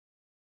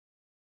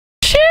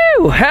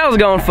Woo! How's it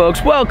going,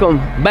 folks? Welcome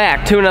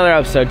back to another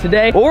episode.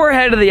 Today, we're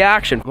headed to the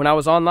auction. When I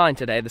was online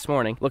today, this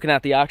morning, looking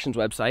at the auctions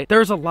website,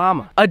 there's a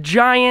llama. A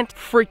giant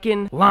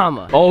freaking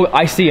llama. Oh,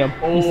 I see him.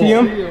 You see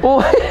him? Oh.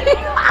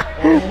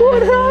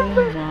 What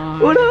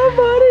happened? What up,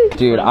 buddy?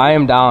 Dude, I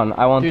am down.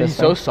 I want this. He's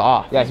so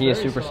soft. Yeah, he is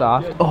super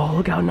soft. Oh,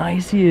 look how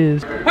nice he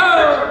is. 400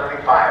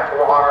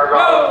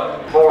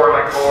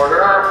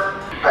 quarter.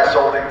 I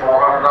sold him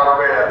 $400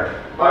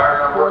 bid. Buyer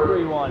number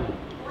 431.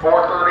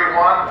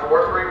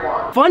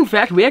 431. Fun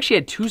fact, we actually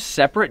had two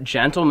separate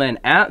gentlemen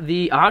at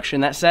the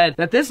auction that said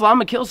that this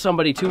llama killed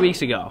somebody 2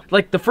 weeks ago.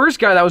 Like the first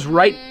guy that was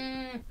right.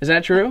 Is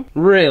that true?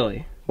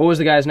 Really? What was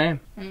the guy's name?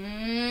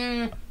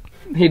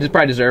 He just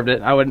probably deserved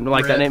it. I wouldn't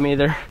like that name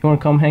either. You want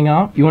to come hang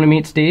out? You want to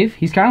meet Steve?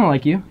 He's kind of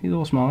like you. He's a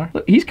little smaller.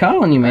 Look, he's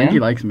cuddling you, man. I think he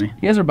likes me.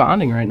 You guys are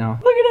bonding right now.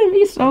 Look at him.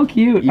 He's so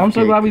cute. I'm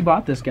so glad we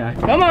bought this guy.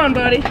 Come on,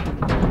 buddy.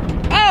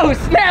 Oh,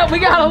 snap. We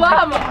got a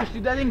llama. Gosh,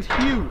 dude, that thing's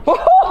huge.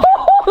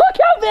 Look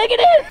how big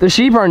it is. The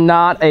sheep are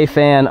not a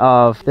fan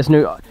of this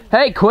new...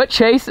 Hey, quit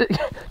chasing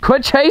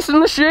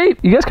the sheep.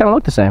 You guys kind of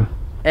look the same.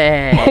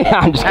 Hey,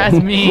 that's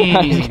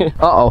me.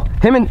 Uh-oh.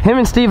 Him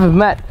and Steve have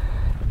met.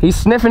 He's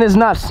sniffing his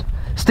nuts.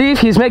 Steve,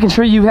 he's making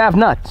sure you have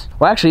nuts.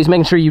 Well, actually, he's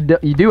making sure you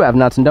do have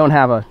nuts and don't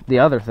have the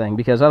other thing,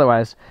 because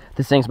otherwise,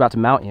 this thing's about to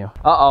mount you.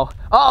 Uh-oh.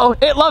 Uh-oh,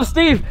 it loves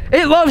Steve.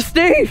 It loves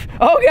Steve.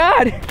 Oh,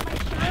 God.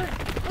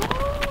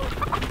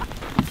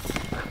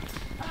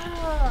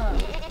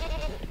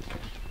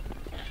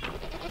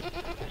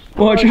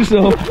 Watch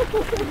yourself.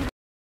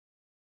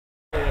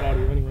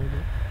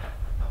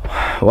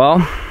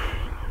 Well,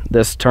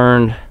 this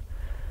turned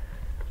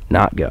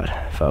not good,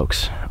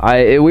 folks.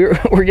 We're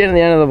getting to the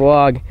end of the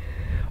vlog.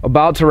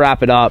 About to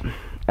wrap it up.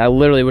 I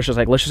literally was just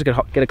like, let's just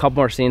get a couple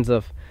more scenes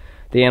of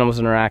the animals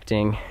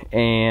interacting,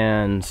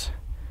 and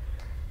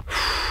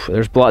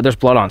there's blood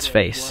on his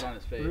face.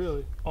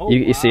 Really? Oh,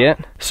 you see it?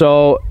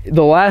 So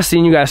the last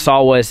scene you guys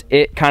saw was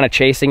it kind of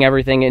chasing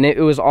everything, and it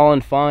was all in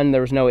fun.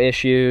 There was no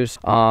issues.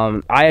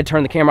 I had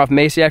turned the camera off.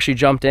 Macy actually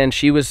jumped in.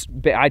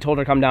 I told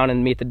her to come down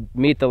and meet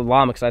the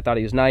llama because I thought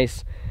he was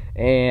nice,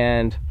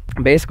 and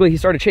basically he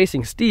started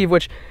chasing Steve,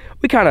 which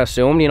we kind of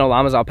assumed, you know,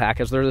 llamas,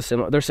 alpacas, they're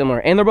similar,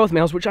 and they're both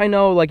males, which I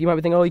know, like, you might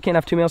be thinking, oh, you can't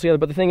have two males together,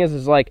 but the thing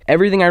is like,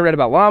 everything I read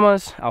about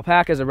llamas,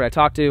 alpacas, everybody I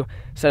talked to,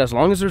 said as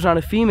long as there's not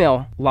a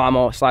female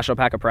llama /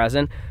 alpaca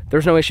present,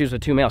 there's no issues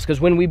with two males, because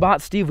when we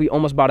bought Steve, we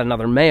almost bought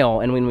another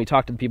male, and when we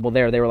talked to the people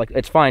there, they were like,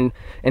 it's fine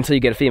until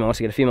you get a female. Once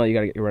you get a female, you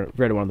gotta get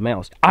rid of one of the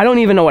males. I don't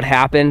even know what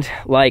happened.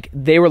 Like,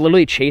 they were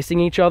literally chasing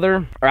each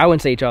other, or I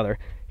wouldn't say each other.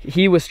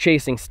 He was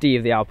chasing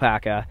Steve, the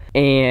alpaca,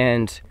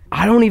 and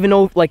I don't even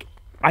know, like,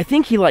 I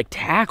think he like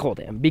tackled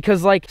him,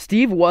 because like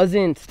Steve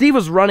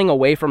was running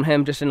away from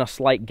him just in a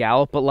slight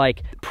gallop, but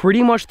like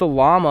pretty much the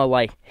llama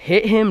like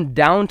hit him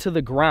down to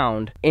the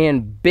ground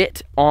and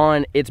bit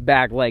on its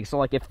back leg. So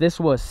like if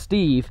this was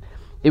Steve,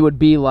 it would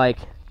be like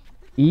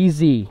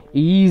easy.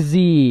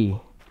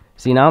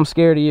 See, now I'm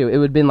scared of you. It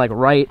would have been like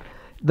right,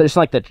 just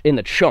like in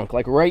the chunk,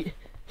 like right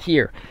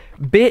here,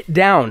 bit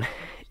down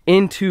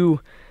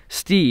into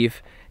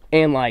Steve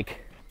and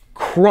like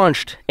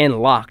crunched and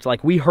locked.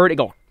 Like we heard it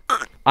go.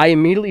 I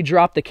immediately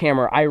dropped the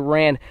camera. I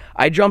ran.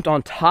 I jumped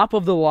on top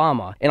of the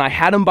llama, and I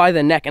had him by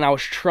the neck, and I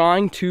was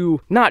trying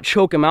to not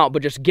choke him out,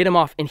 but just get him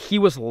off, and he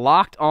was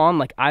locked on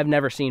like I've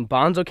never seen.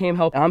 Bonzo came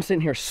help, and I'm sitting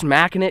here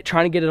smacking it,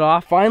 trying to get it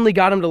off. Finally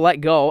got him to let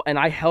go, and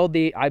I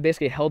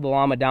basically held the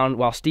llama down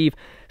while Steve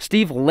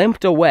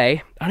limped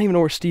away. I don't even know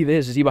where Steve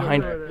is. Is he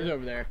behind? He's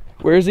over there.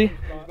 Where is he?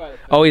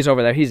 Oh, he's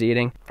over there. He's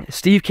eating.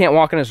 Steve can't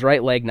walk on his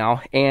right leg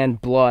now,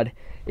 and blood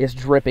is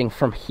dripping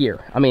from here.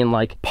 I mean,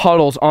 like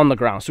puddles on the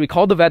ground. So we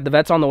called the vet. The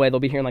vet's on the way.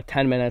 They'll be here in like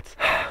 10 minutes.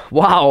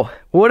 Wow.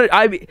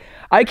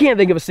 I can't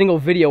think of a single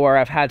video where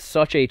I've had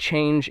such a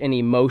change in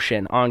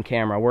emotion on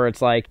camera, where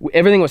it's like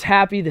everything was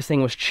happy, this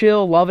thing was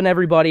chill, loving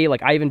everybody.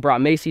 Like I even brought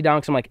Macy down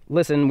because I'm like,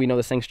 listen, we know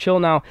this thing's chill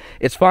now,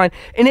 it's fine.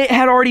 And it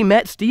had already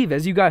met Steve,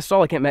 as you guys saw.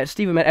 Like it met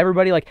Steve, it met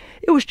everybody. Like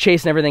it was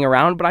chasing everything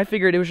around, but I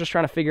figured it was just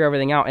trying to figure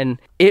everything out, and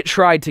it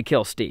tried to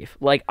kill Steve.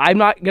 Like I'm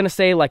not gonna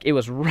say like it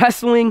was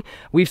wrestling.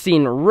 We've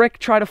seen Rick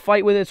try to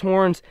fight with its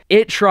horns.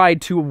 It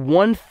tried to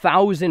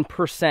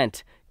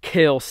 1000%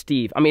 kill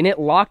Steve. I mean, it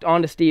locked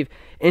onto Steve,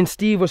 and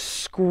Steve was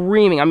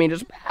screaming. I mean,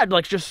 just bad,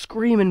 like just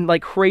screaming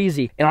like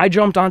crazy. And I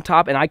jumped on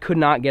top, and I could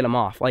not get him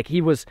off. Like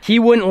he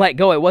wouldn't let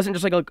go. It wasn't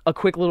just like a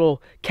quick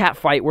little cat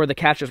fight where the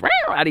cats just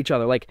at each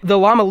other. Like the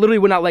llama literally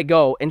would not let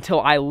go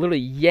until I literally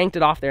yanked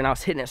it off there, and I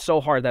was hitting it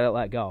so hard that it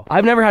let go.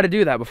 I've never had to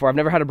do that before. I've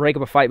never had to break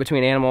up a fight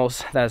between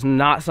animals. That is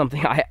not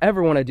something I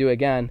ever want to do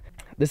again.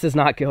 This is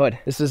not good.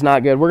 This is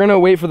not good. We're gonna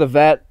wait for the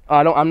vet.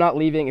 I'm not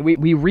leaving.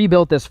 We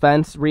rebuilt this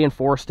fence,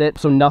 reinforced it,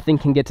 so nothing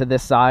can get to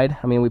this side.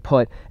 I mean, we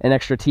put an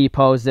extra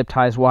T-post, zip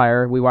ties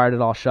wire. We wired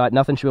it all shut.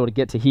 Nothing should be able to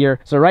get to here.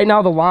 So right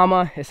now the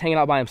llama is hanging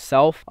out by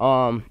himself.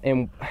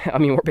 And I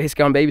mean, we're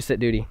basically on babysit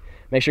duty.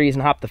 make sure he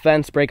doesn't hop the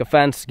fence, break a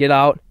fence, get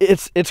out.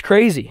 It's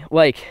crazy.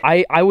 Like,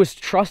 I was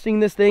trusting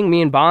this thing.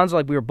 Me and Bonds,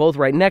 like, we were both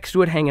right next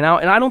to it, hanging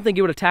out, and I don't think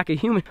it would attack a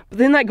human. But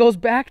then that goes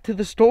back to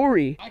the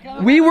story.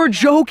 We were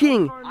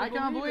joking. I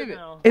can't believe it.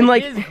 And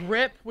like his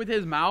grip with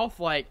his mouth,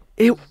 like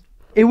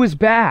it was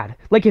bad.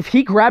 Like, if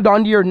he grabbed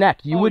onto your neck,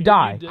 you would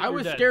die. I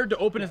was scared to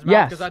open his mouth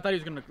Yes. because I thought he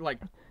was gonna like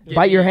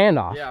bite your hand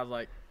off. Yeah, I was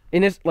like.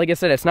 And it's like I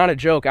said, it's not a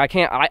joke. I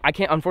can't.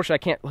 Unfortunately, I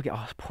can't look at.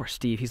 Oh, poor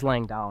Steve. He's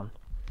laying down.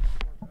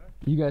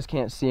 You guys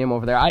can't see him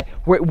over there.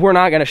 We're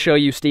not gonna show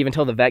you Steve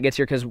until the vet gets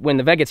here, because when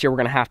the vet gets here, we're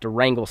gonna have to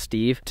wrangle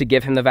Steve to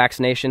give him the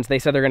vaccinations. They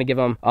said they're gonna give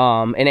him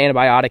an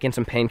antibiotic and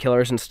some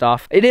painkillers and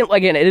stuff. It didn't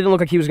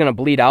look like he was gonna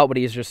bleed out, but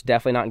he's just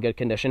definitely not in good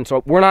condition.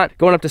 So we're not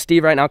going up to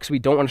Steve right now because we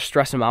don't want to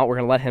stress him out. We're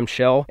gonna let him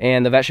chill,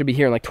 and the vet should be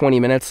here in like 20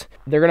 minutes.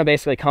 They're gonna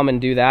basically come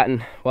and do that,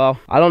 and well,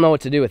 I don't know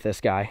what to do with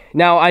this guy.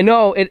 Now I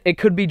know it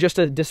could be just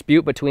a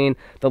dispute between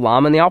the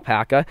llama and the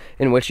alpaca,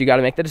 in which you got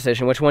to make the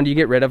decision which one do you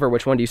get rid of or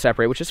which one do you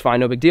separate, which is fine,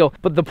 no big deal.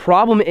 But the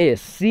problem is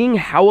seeing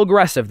how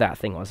aggressive that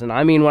thing was. And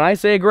I mean, when I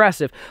say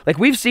aggressive, like,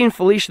 we've seen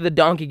Felicia the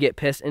donkey get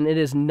pissed, and it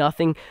is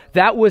nothing.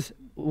 That was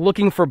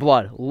looking for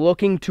blood,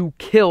 looking to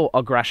kill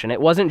aggression. It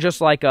wasn't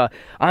just like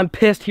I'm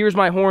pissed, here's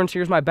my horns,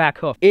 here's my back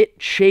hoof. It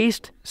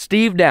chased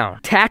Steve down,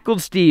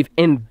 tackled Steve,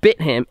 and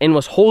bit him, and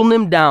was holding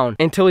him down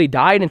until he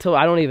died, until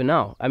I don't even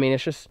know. I mean,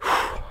 it's just...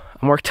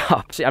 I'm worked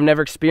up. See, I've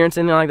never experienced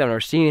anything like that. I've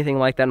never seen anything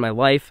like that in my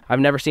life.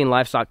 I've never seen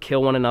livestock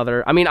kill one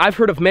another. I mean, I've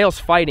heard of males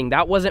fighting.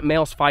 That wasn't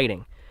males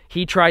fighting.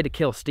 He tried to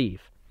kill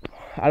Steve.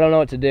 I don't know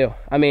what to do.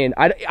 I mean,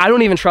 I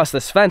don't even trust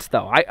this fence,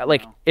 though.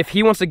 Like, if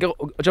he wants to go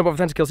jump over the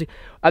fence and kill Steve,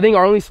 I think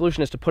our only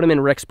solution is to put him in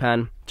Rick's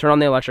pen, turn on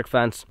the electric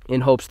fence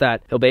in hopes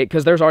that he'll bait,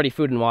 because there's already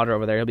food and water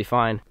over there. He'll be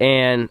fine.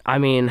 And I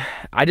mean,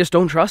 I just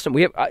don't trust him.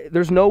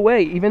 There's no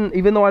way,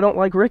 even though I don't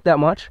like Rick that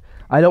much,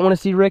 I don't want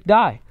to see Rick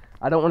die.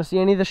 I don't want to see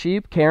any of the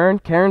sheep,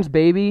 Karen's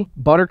baby,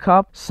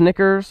 Buttercup,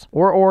 Snickers,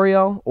 or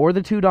Oreo, or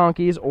the 2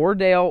 donkeys, or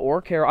Dale,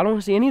 or Carol. I don't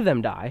want to see any of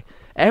them die,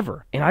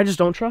 ever. And I just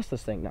don't trust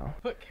this thing now.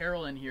 Put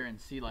Carol in here and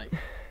see, like,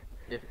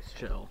 if it's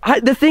chill.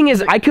 The thing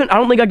is, I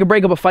don't think I could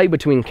break up a fight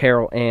between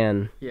Carol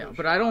and... Yeah,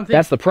 but I don't think...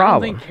 That's the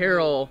problem. I don't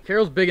think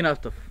Carol's big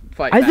enough to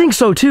fight I back. think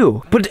so,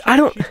 too. But I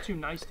don't... She's too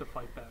nice to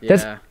fight back.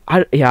 Yeah.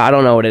 I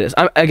don't know what it is.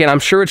 Again, I'm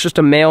sure it's just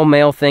a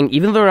male thing,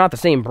 even though they're not the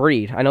same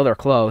breed. I know they're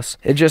close.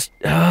 It just...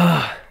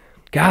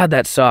 God,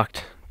 that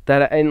sucked.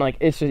 And like,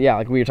 it's just, yeah,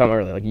 like we were talking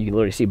earlier, like, you can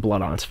literally see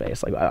blood on its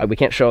face. Like, we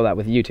can't show that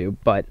with YouTube,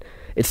 but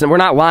we're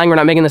not lying, we're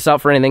not making this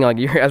up for anything. Like,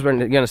 you guys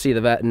are gonna see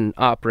the vet and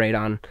operate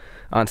on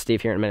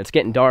Steve here in a minute. It's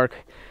getting dark,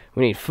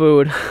 we need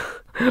food.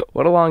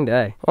 What a long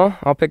day. Well,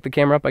 I'll pick the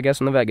camera up, I guess,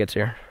 when the vet gets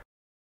here.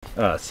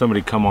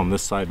 Somebody come on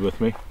this side with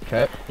me.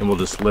 Okay. And we'll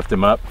just lift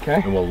him up.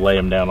 Okay. And we'll lay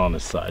him down on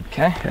this side.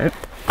 Okay.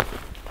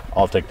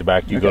 I'll take the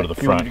back, you go to the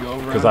front,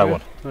 because I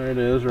want. There it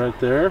is, right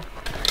there.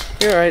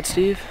 You're all right,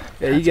 Steve.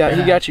 Yeah, he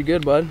got you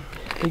good, bud.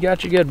 He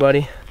got you good, buddy.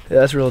 Yeah,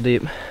 that's real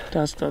deep.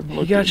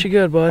 He got you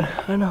good, bud.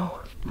 I know.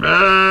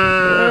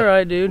 All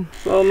right, dude.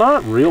 Well,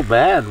 not real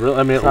bad.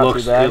 I mean, it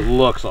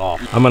looks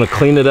awful. I'm gonna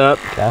clean it up.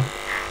 Okay.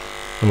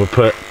 I'm gonna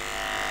put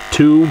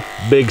 2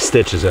 big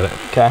stitches in it.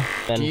 Okay.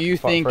 Do you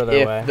think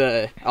if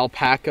the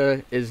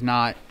alpaca is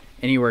not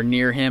anywhere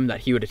near him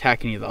that he would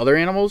attack any of the other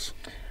animals?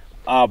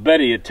 I'll bet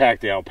he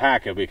attacked the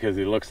alpaca because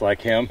he looks like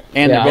him.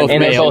 And yeah,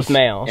 they're both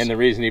males. And the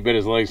reason he bit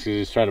his legs is because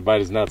he's trying to bite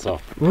his nuts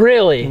off.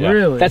 Really? Yeah.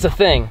 Really? That's a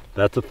thing.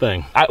 That's a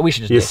thing. We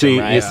should just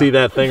you see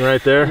that thing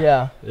right there?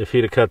 Yeah. If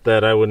he'd have cut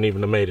that, I wouldn't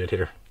even have made it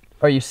here.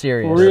 Are you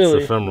serious? Really?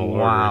 That's the femoral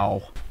wow.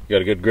 artery. You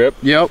got a good grip?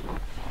 Yep.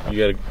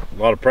 You got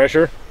a lot of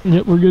pressure?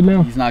 Yep, we're good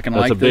now. He's not gonna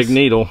like this. That's a big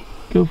needle.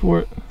 Go for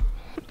it.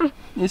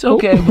 It's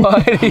okay,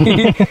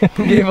 buddy.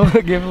 give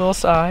a little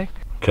sigh.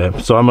 Okay,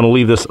 so I'm gonna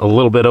leave this a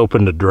little bit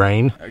open to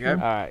drain. Okay. All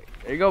right.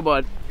 There you go,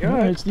 bud. You're all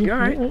right. Steve. You're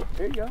all right.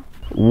 There you go.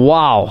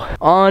 Wow.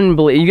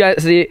 Unbelievable. You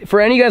guys, see, for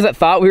any of you guys that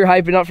thought we were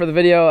hyping up for the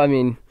video, I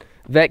mean,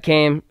 vet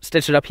came,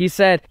 stitched it up. He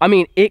said, I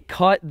mean, it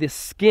cut the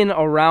skin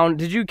around.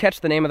 Did you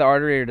catch the name of the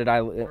artery, or did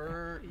I?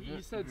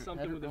 He said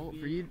something with a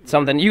V.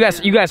 Something. You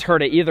guys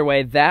heard it. Either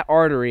way, that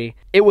artery,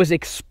 it was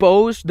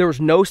exposed. There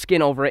was no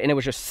skin over it, and it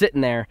was just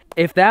sitting there.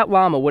 If that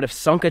llama would have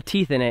sunk a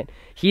teeth in it,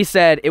 he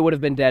said it would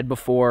have been dead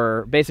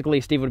before.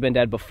 Basically, Steve would have been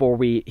dead before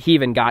he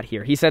even got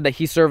here. He said that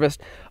he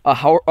serviced a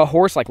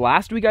horse like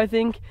last week, I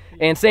think,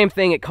 and same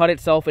thing. It cut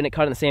itself, and it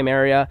cut in the same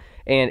area,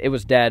 and it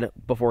was dead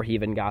before he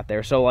even got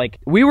there. So like,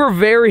 we were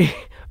very,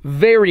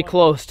 very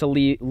close to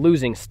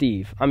losing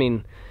Steve. I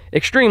mean,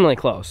 extremely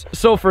close.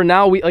 So for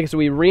now,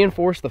 we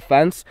reinforced the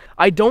fence.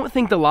 I don't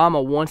think the llama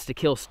wants to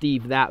kill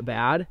Steve that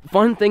bad.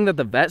 Fun thing that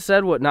the vet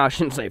said, I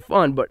shouldn't say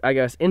fun, but I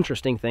guess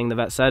interesting thing the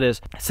vet said is,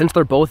 since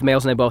they're both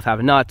males and they both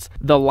have nuts,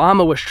 the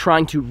llama was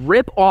trying to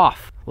rip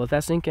off, let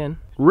that sink in,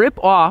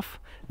 rip off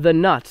the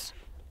nuts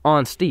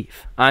on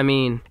Steve. I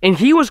mean, and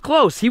he was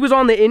close. He was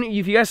on the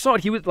if you guys saw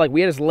it, he was like, we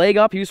had his leg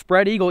up, he was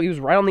spread eagle, he was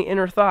right on the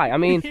inner thigh. I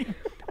mean,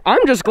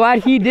 I'm just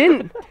glad he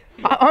didn't.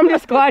 I'm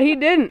just glad he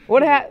didn't.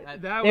 What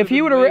happened? If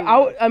he would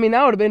have, I mean,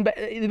 that would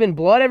have been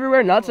blood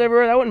everywhere, nuts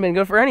everywhere. That wouldn't have been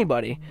good for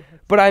anybody.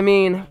 But I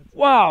mean,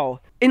 wow.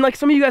 And like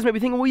some of you guys might be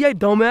thinking, well, yeah,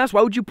 dumbass,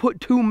 why would you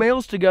put 2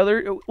 males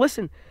together?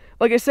 Listen,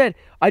 like I said,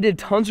 I did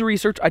tons of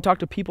research. I talked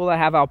to people that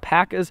have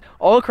alpacas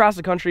all across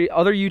the country,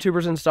 other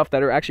YouTubers and stuff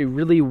that are actually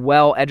really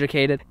well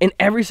educated. And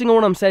every single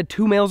one of them said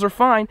 2 males are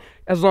fine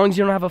as long as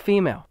you don't have a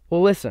female.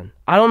 Well, listen,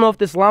 I don't know if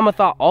this llama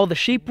thought all the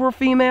sheep were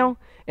female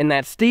and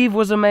that Steve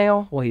was a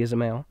male. Well, he is a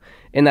male.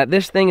 And that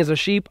this thing is a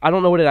sheep. I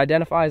don't know what it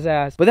identifies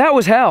as, but that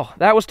was hell.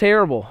 That was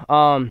terrible.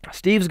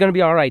 Steve's gonna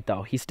be all right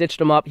though. He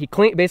stitched him up. He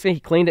cleaned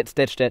it,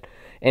 stitched it,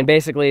 and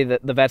basically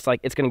the vet's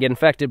like, it's gonna get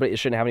infected, but it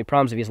shouldn't have any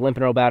problems. If he's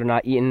limping real bad or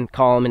not eating,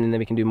 call him and then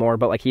we can do more.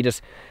 But like he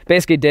just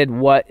basically did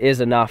what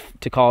is enough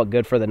to call it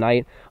good for the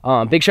night.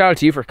 Big shout out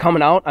to you for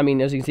coming out. I mean,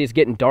 as you can see, it's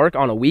getting dark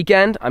on a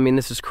weekend. I mean,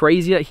 this is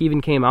crazy that he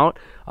even came out.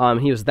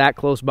 He was that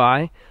close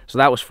by, so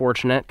that was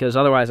fortunate, because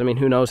otherwise, I mean,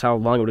 who knows how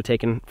long it would have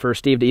taken for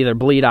Steve to either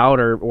bleed out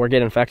or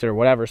get infected or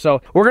whatever.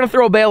 So we're gonna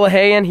throw a bale of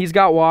hay in. He's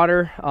got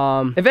water.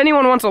 If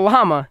anyone wants a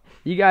llama,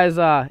 you guys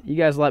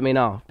let me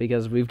know,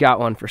 because we've got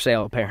one for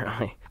sale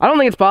apparently. I don't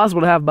think it's possible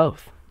to have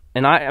both,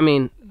 and I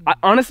mean,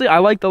 honestly, I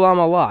like the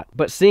llama a lot,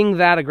 but seeing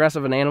that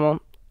aggressive an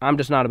animal, I'm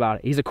just not about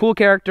it. He's a cool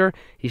character.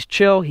 He's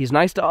chill. He's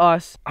nice to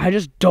us. I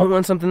just don't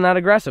want something that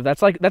aggressive.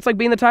 That's like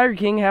being the Tiger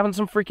King, having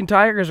some freaking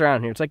tigers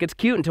around here. It's like, it's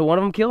cute until one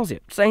of them kills you.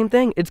 Same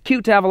thing. It's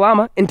cute to have a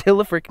llama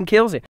until it freaking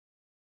kills you.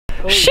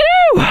 Oh. Shoo!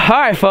 All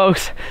right,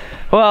 folks.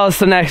 Well, it's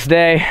the next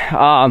day.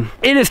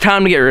 It is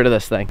time to get rid of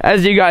this thing.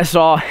 As you guys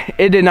saw,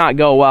 it did not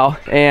go well.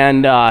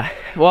 And,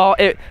 well,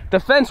 the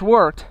fence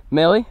worked.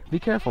 Millie, be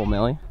careful,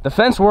 Millie. The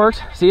fence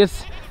worked. See,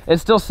 it's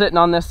still sitting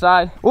on this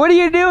side. What are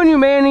you doing, you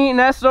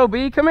man-eating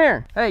SOB? Come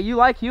here. Hey, you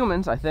like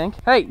humans, I think.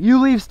 Hey,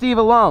 you leave Steve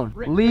alone.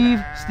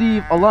 Leave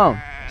Steve alone.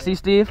 See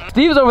Steve?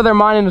 Steve's over there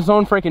minding his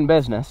own freaking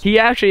business. He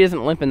actually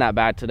isn't limping that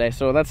bad today,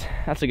 so that's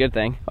a good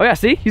thing. Oh yeah,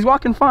 see? He's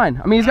walking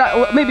fine. I mean, he's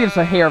got, maybe it's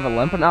a hair of a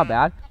limp, but not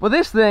bad. Well,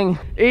 this thing,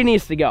 it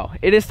needs to go.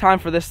 It is time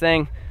for this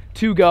thing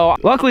to go.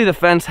 Luckily, the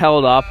fence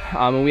held up,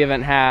 and we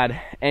haven't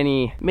had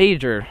any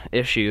major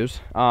issues,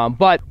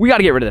 but we got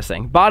to get rid of this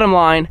thing. Bottom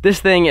line,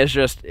 this thing is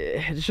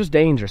it's just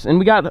dangerous, and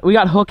we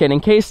got hooking in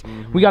case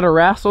we got to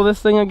wrestle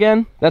this thing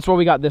again. That's why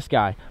we got this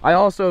guy. I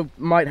also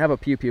might have a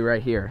pew-pew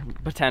right here,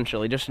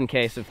 potentially, just in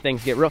case if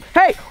things get real.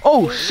 Hey!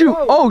 Oh shoot!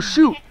 Oh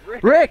shoot!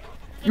 Rick!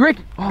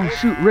 Oh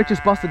shoot, Rick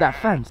just busted that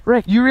fence.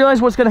 Rick, you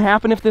realize what's gonna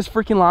happen if this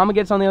freaking llama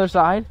gets on the other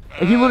side?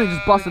 Like, he literally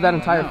just busted that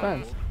entire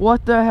fence.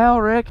 What the hell,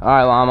 Rick? All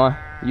right, llama,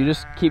 you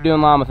just keep doing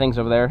llama things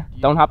over there.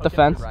 Don't hop the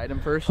fence. Ride him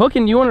first.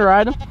 Hookin', you wanna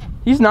ride him?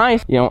 He's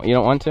nice. You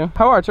don't want to?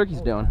 How are our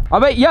turkeys doing? I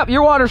bet, yep,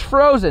 your water's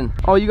frozen.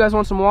 Oh, you guys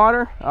want some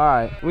water? All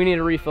right, we need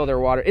to refill their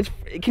water.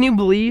 Can you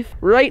believe?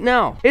 Right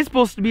now, it's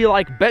supposed to be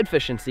like bed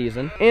fishing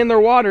season, and their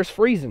water's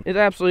freezing. It's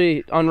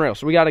absolutely unreal.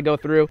 So we gotta go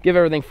through, give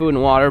everything food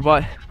and water,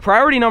 but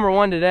priority number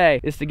 1 today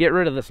is to get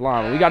rid of this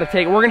llama. We're gonna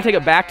take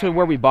it back to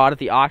where we bought it,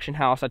 the auction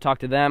house. I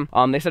talked to them.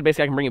 They said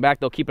basically I can bring it back.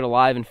 They'll keep it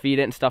alive and feed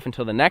it and stuff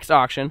until the next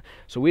auction,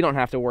 so we don't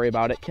have to worry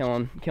about it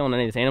killing any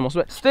of these animals.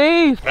 But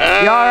Steve, you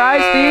all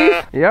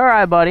right, Steve? You all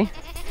right, buddy?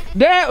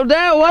 Dale,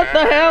 what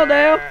the hell,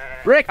 Dale?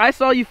 Rick, I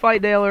saw you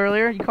fight Dale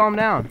earlier. You calm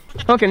down.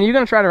 Hookin', are you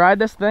gonna try to ride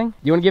this thing?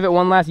 You wanna give it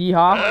one last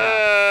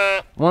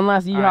yeehaw? One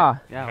last yeehaw.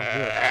 Right. Yeah, let's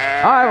do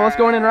it. All right, well, let's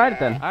go in and ride it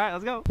then. All right,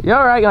 let's go. You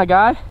all right, my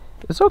guy?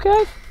 It's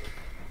okay.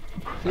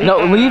 No,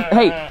 leave.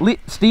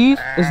 Steve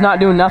is not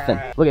doing nothing.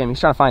 Look at him, he's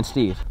trying to find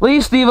Steve.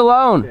 Leave Steve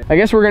alone. I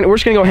guess we're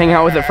just gonna go hang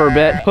out with it for a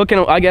bit.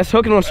 I guess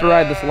Hookin' wants to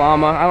ride this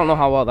llama. I don't know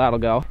how well that'll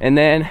go. And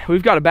then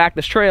we've got to back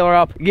this trailer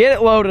up, get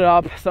it loaded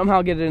up,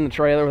 somehow get it in the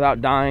trailer without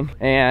dying,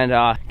 and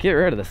get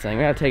rid of this thing.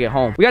 We gotta take it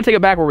home. We gotta take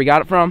it back where we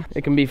got it from.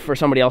 It can be for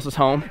somebody else's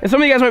home. And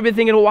some of you guys might be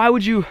thinking, well, why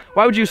would you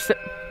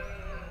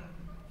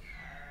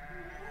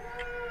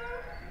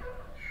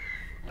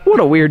What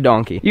a weird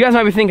donkey. You guys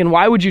might be thinking,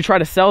 why would you try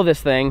to sell this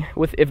thing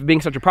if it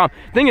being such a problem?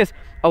 Thing is,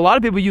 a lot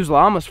of people use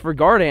llamas for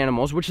guard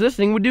animals, which this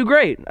thing would do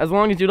great, as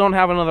long as you don't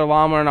have another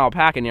llama or an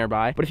alpaca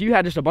nearby. But if you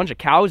had just a bunch of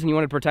cows and you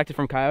wanted to protect it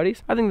from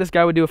coyotes, I think this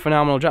guy would do a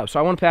phenomenal job. So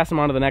I want to pass him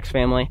on to the next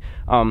family,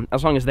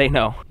 as long as they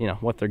know,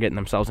 what they're getting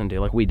themselves into,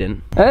 like we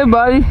didn't. Hey,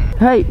 buddy.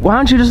 Hey, why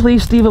don't you just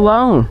leave Steve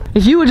alone?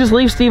 If you would just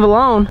leave Steve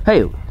alone,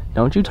 hey,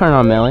 don't you turn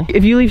on Millie.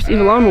 If you leave Steve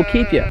alone, we'll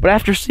keep you. But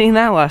after seeing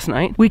that last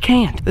night, we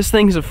can't. This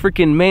thing's a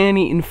freaking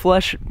man-eating,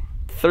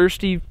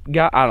 flesh-thirsty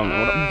guy. I don't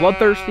know.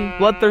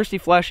 Bloodthirsty,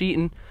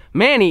 flesh-eating,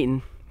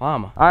 man-eating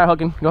llama. All right,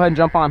 Hookin', go ahead and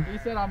jump on. He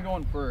said I'm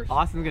going first.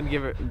 Austin's gonna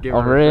give her.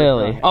 Oh,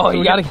 really? Oh,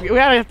 you gotta. We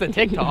gotta have to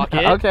TikTok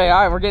it. Okay,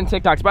 all right, we're getting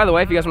TikToks. By the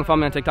way, if you guys want to follow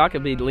me on TikTok,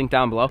 it'll be linked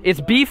down below.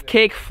 It's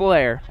Beefcake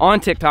Flair on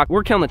TikTok.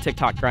 We're killing the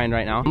TikTok grind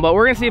right now. But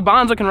we're gonna see if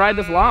Bonzo can ride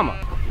this llama.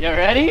 You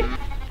ready?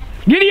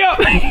 Giddy up!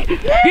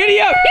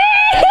 Giddy up!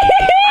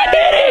 I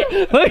did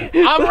it! Look.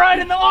 I'm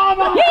riding the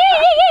llama!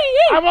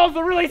 I'm also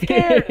really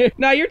scared.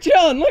 Now you're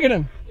chilling. Look at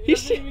him.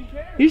 He's chilling.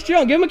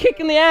 Give him a kick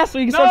in the ass so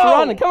he can start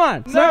running. Come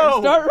on.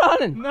 Start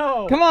running.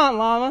 No. Come on,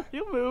 llama.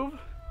 You move.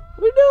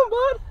 What are you doing,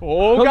 bud?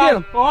 Oh, go God. get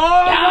him.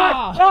 Oh,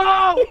 God.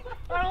 Oh,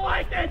 I don't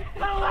like it. I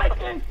don't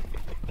like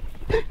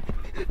it.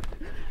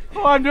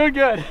 Oh, I'm doing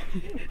good.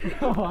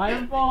 Oh, I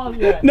haven't fallen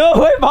yet. No,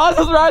 wait, Boz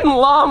is riding the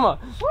llama.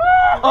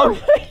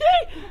 Okay.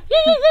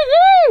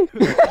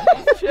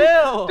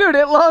 Chill. Dude,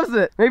 it loves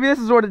it. Maybe this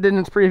is what it did in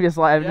its previous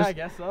life. Yeah, I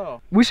guess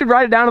so. We should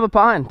ride it down to the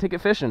pond, take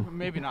it fishing.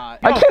 Maybe not.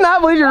 I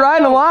cannot believe you're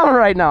riding a llama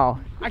right now.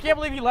 I can't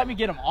believe you let me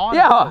get him on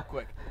Yeah. so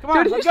quick. Come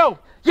on, Dude, let's go.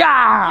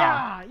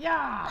 Yeah.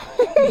 Yeah.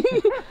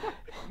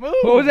 Move.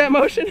 What was that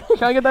motion?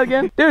 Can I get that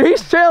again? Dude,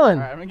 he's chilling.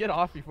 All right, I'm gonna get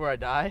off before I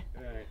die.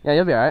 Yeah,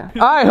 you'll be all right.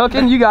 All right,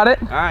 Hookin, you got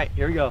it. All right,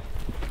 here we go.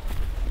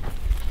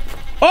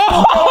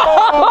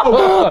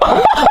 Oh!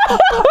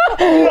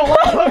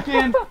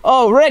 Hooking.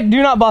 Oh, Rick,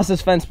 do not bust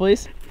this fence,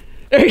 please.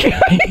 There you go.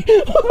 Get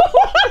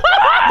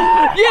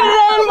it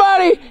on,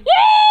 buddy.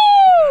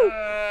 Woo!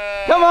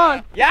 Come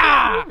on.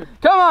 Yeah.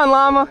 Come on,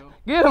 llama.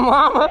 Get him,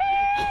 llama.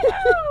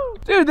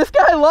 Dude, this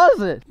guy loves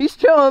it. He's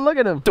chilling. Look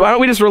at him. Why don't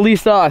we just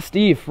release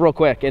Steve real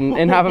quick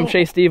and have him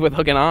chase Steve with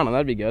hooking on him?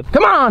 That'd be good.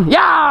 Come on.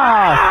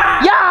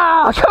 Yeah.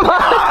 Yeah. Come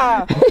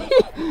on.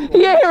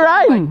 He ain't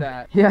riding.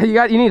 Like Yeah,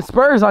 you need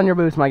spurs on your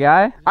boots, my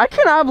guy. I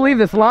cannot believe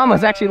this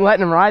llama's actually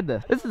letting him ride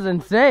this. This is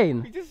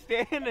insane. He's just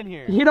standing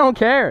here. He don't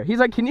care. He's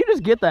like, can you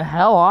just get the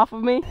hell off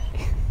of me?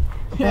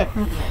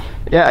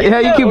 Yeah,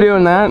 you keep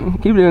doing that.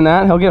 Keep doing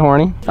that. He'll get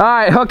horny. All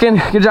right,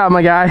 Hookin, good job,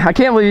 my guy. I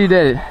can't believe you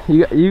did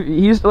it.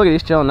 He's look at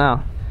he's chilling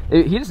now.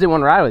 He just didn't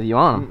want to ride with you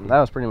on him. That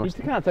was pretty much.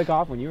 He kind of took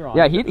off when you were on.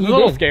 Yeah, he a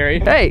little did. scary.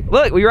 Hey,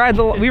 look, we rode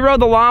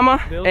the llama,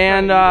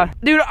 and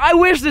dude, I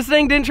wish this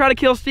thing didn't try to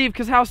kill Steve,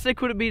 because how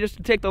sick would it be just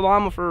to take the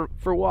llama for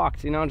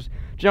walks? You know, just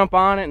jump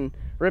on it and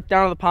rip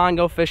down to the pond,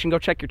 go fishing, go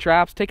check your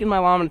traps. Taking my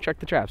llama to check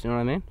the traps. You know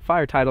what I mean?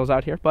 Fire titles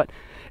out here, but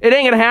it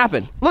ain't gonna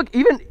happen. Look,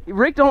 even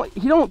Rick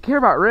he don't care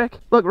about Rick.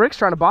 Look, Rick's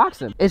trying to box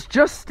him. It's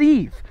just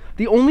Steve.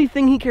 The only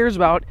thing he cares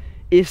about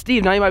is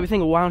Steve. Now you might be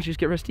thinking, well, why don't you just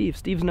get rid of Steve?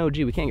 Steve's an OG,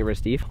 we can't get rid of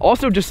Steve.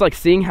 Also, just like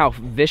seeing how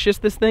vicious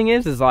this thing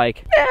is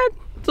like,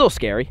 it's a little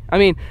scary. I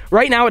mean,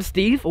 right now it's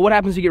Steve. What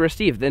happens if you get rid of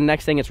Steve? Then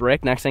next thing it's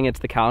Rick, next thing it's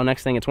the cow,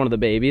 next thing it's one of the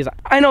babies.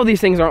 I know these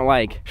things aren't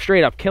like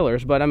straight up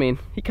killers, but I mean,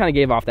 he kind of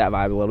gave off that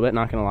vibe a little bit,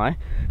 not gonna lie.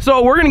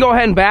 So we're gonna go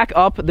ahead and back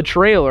up the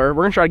trailer.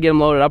 We're gonna try to get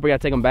him loaded up. We gotta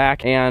take him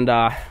back, and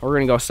we're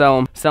gonna go sell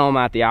him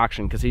at the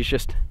auction, because he's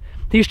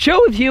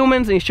chill with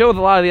humans and he's chill with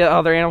a lot of the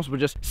other animals, but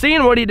just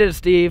seeing what he did to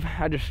Steve,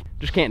 I just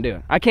can't do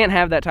it. I can't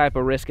have that type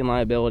of risk and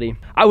liability.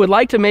 I would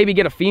like to maybe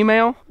get a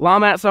female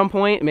llama at some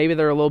point. Maybe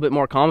they're a little bit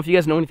more calm. If you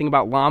guys know anything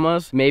about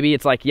llamas, maybe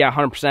it's like, yeah,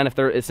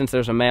 100% since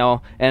there's a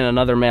male and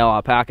another male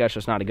alpaca, it's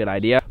just not a good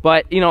idea.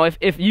 But you know,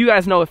 if you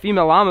guys know if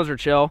female llamas are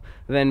chill,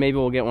 then maybe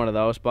we'll get one of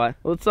those. But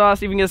let's see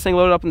if we can get this thing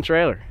loaded up in the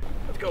trailer.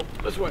 Let's go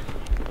this way.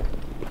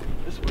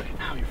 This way.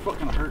 Ow, your foot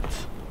kind of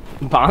hurts.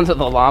 Bonza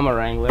the llama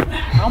wrangler.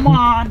 Come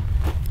on.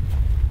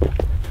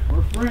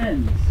 We're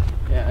friends.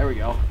 Yeah, there we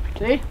go.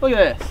 See? Look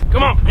at this.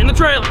 Come on, in the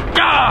trailer.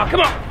 Ah,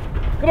 come on.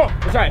 Come on.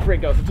 It's all right,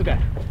 Rick goes. It's okay.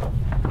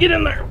 Get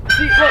in there.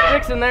 See, look,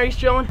 Rick's in there. He's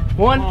chilling.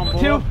 One,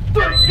 two,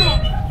 three. Come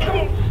on. Come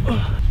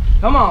on.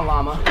 Come on,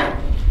 llama.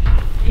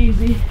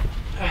 Easy.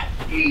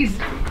 Easy.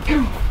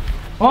 Come on.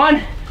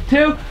 One,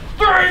 two,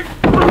 three.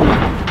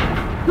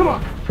 Come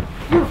on.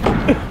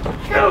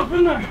 Get up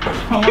in there.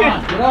 Come on.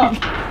 Get up.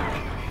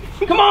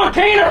 Come on,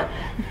 Tina.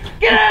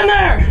 Get in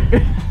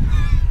there.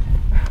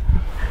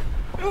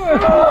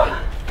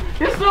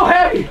 It's so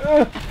heavy.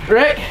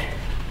 Rick,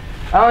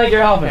 I don't think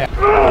you're helping.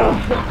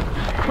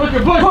 Push,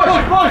 push,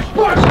 push,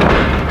 push.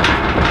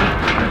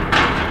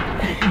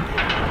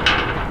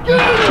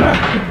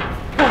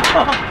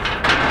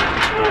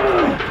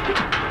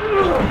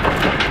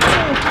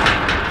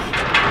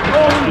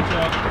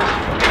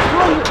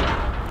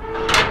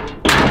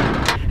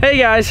 Hey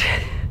guys,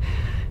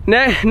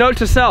 note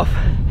to self,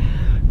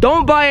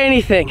 don't buy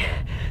anything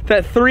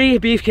that 3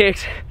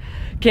 beefcakes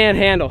can't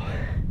handle.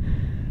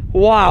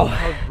 Wow.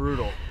 That was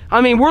brutal.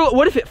 I mean,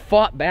 what if it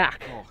fought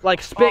back?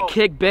 Like spit,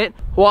 kick, bit?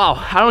 Wow,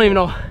 I don't even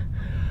know.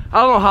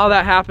 I don't know how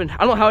that happened. I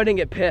don't know how I didn't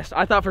get pissed.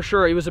 I thought for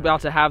sure he was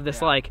about to have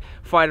this like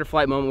fight or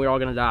flight moment. We were all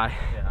gonna die.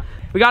 Yeah.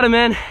 We got him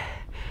in.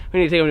 We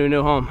need to take him to a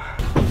new home.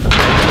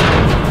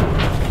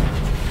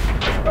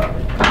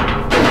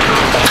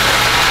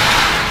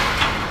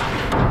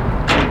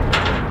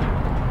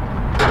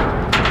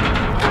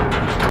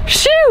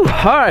 Shoo!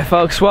 All right,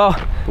 folks. Well,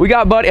 we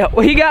got Buddy.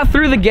 Well, he got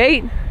through the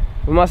gate.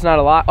 We must not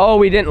have locked. Oh,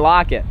 we didn't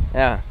lock it.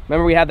 Yeah.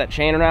 Remember we had that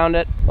chain around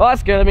it? Well,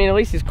 that's good. I mean, at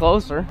least he's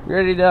closer. You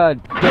ready to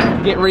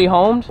get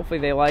rehomed?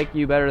 Hopefully they like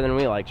you better than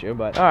we liked you.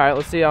 But all right,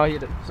 let's see how he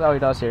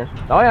does here.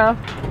 Oh yeah.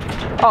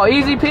 Oh,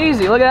 easy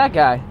peasy. Look at that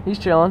guy. He's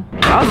chilling.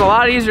 That was a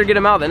lot easier to get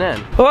him out than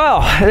in. Well,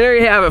 there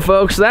you have it,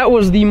 folks. That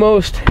was the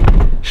most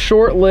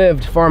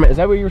short-lived farm. Is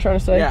that what you were trying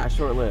to say? Yeah,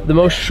 short-lived. The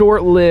most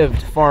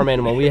short-lived farm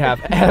animal we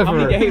have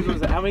ever.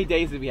 How many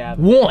days did we have?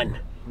 One.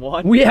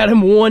 What? We had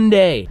him 1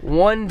 day.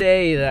 1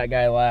 day that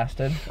guy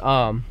lasted.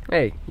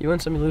 Hey, you win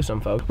some, you lose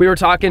some, folks. We were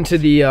talking to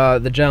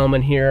the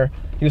gentleman here,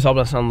 He was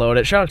helping us unload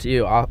it. Shout out to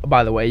you,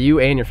 by the way.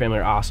 You and your family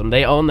are awesome.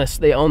 They own this.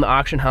 They own the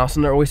auction house,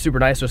 and they're always super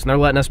nice to us. And they're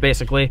letting us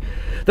basically.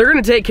 They're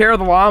gonna take care of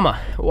the llama.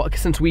 Well,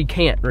 since we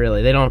can't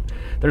really. They don't.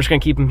 They're just gonna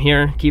keep him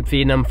here, keep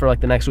feeding him for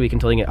like the next week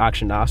until he can get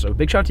auctioned off. So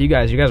big shout out to you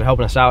guys. You guys are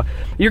helping us out.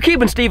 You're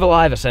keeping Steve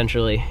alive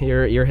essentially.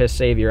 You're his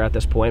savior at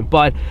this point.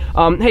 But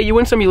hey, you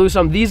win some, you lose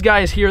some. These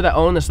guys here that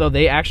own this though,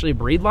 they actually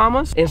breed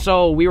llamas, and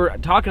so we were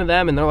talking to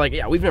them, and they're like,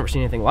 yeah, we've never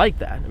seen anything like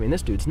that. I mean,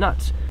 this dude's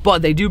nuts.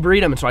 But they do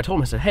breed them, and so I told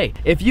them, I said, hey,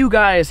 if you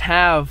guys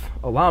have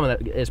a llama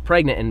that is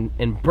pregnant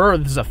and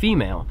births a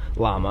female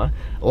llama,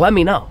 let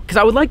me know, because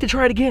I would like to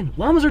try it again.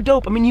 Llamas are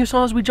dope. I mean, you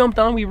saw as we jumped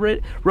on, we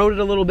rode it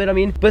a little bit. I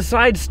mean,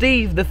 besides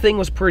Steve, the thing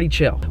was pretty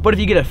chill. But if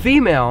you get a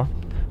female,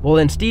 well,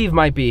 then Steve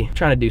might be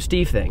trying to do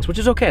Steve things, which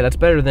is okay. That's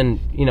better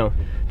than, you know,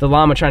 the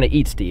llama trying to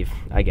eat Steve,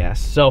 I guess.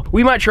 So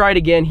we might try it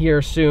again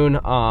here soon.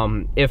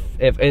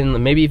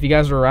 And maybe if you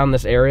guys are around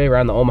this area,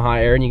 around the Omaha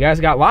area, and you guys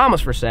got llamas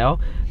for sale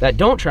that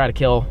don't try to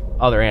kill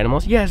other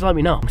animals, you guys let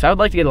me know, because I would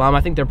like to get a llama.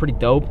 I think they're pretty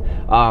dope.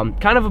 They're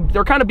kind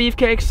of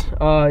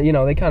beefcakes. You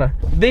know,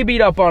 they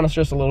beat up on us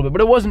just a little bit, but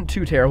it wasn't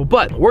too terrible.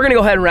 But we're gonna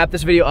go ahead and wrap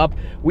this video up.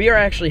 We are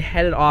actually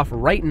headed off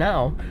right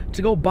now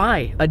to go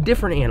buy a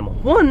different animal,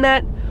 one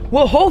that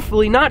will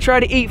hopefully not try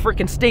to eat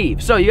freaking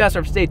Steve. So you guys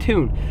have to stay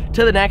tuned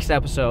to the next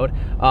episode.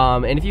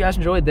 And if you guys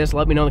enjoyed this,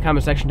 let me know in the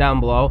comment section down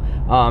below.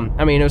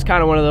 I mean, it was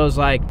kind of one of those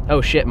like, oh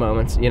shit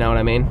moments, you know what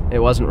I mean? It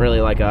wasn't really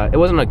like it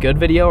wasn't a good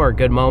video or a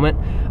good moment.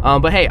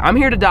 But hey, I'm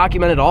here to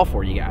document it all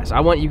for you guys. I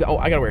want you, oh,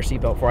 I gotta wear a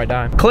seatbelt before I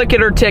die. Click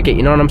it or ticket,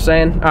 you know what I'm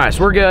saying? All right,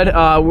 so we're good.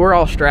 We're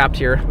all strapped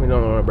here. We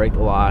don't want to break the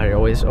law here.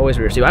 Always wear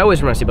your seatbelt. I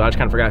always wear my seatbelt. I just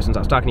kind of forgot since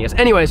I was talking to you guys.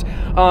 Anyways, like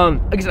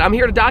I said, I'm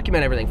here to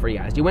document everything for you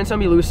guys. You win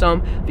some, you lose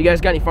some. If you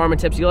guys got any farming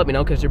tips, you let me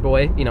know, because your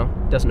boy, you know,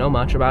 doesn't know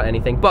much about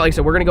anything. But like I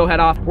said, we're gonna go head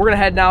off. We're gonna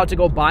head now to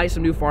go buy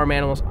some new farm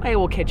animals. I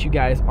will catch you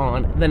guys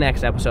on the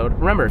next episode.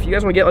 Remember, if you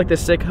guys want to get like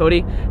this sick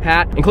hoodie,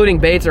 hat, including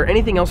baits or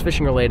anything else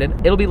fishing related,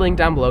 it'll be linked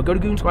down below. Go to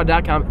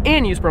goonsquad.com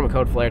and use promo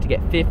code Flair to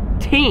get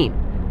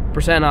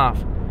 15%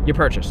 off your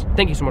purchase.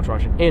 Thank you so much for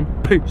watching,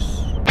 and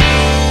peace.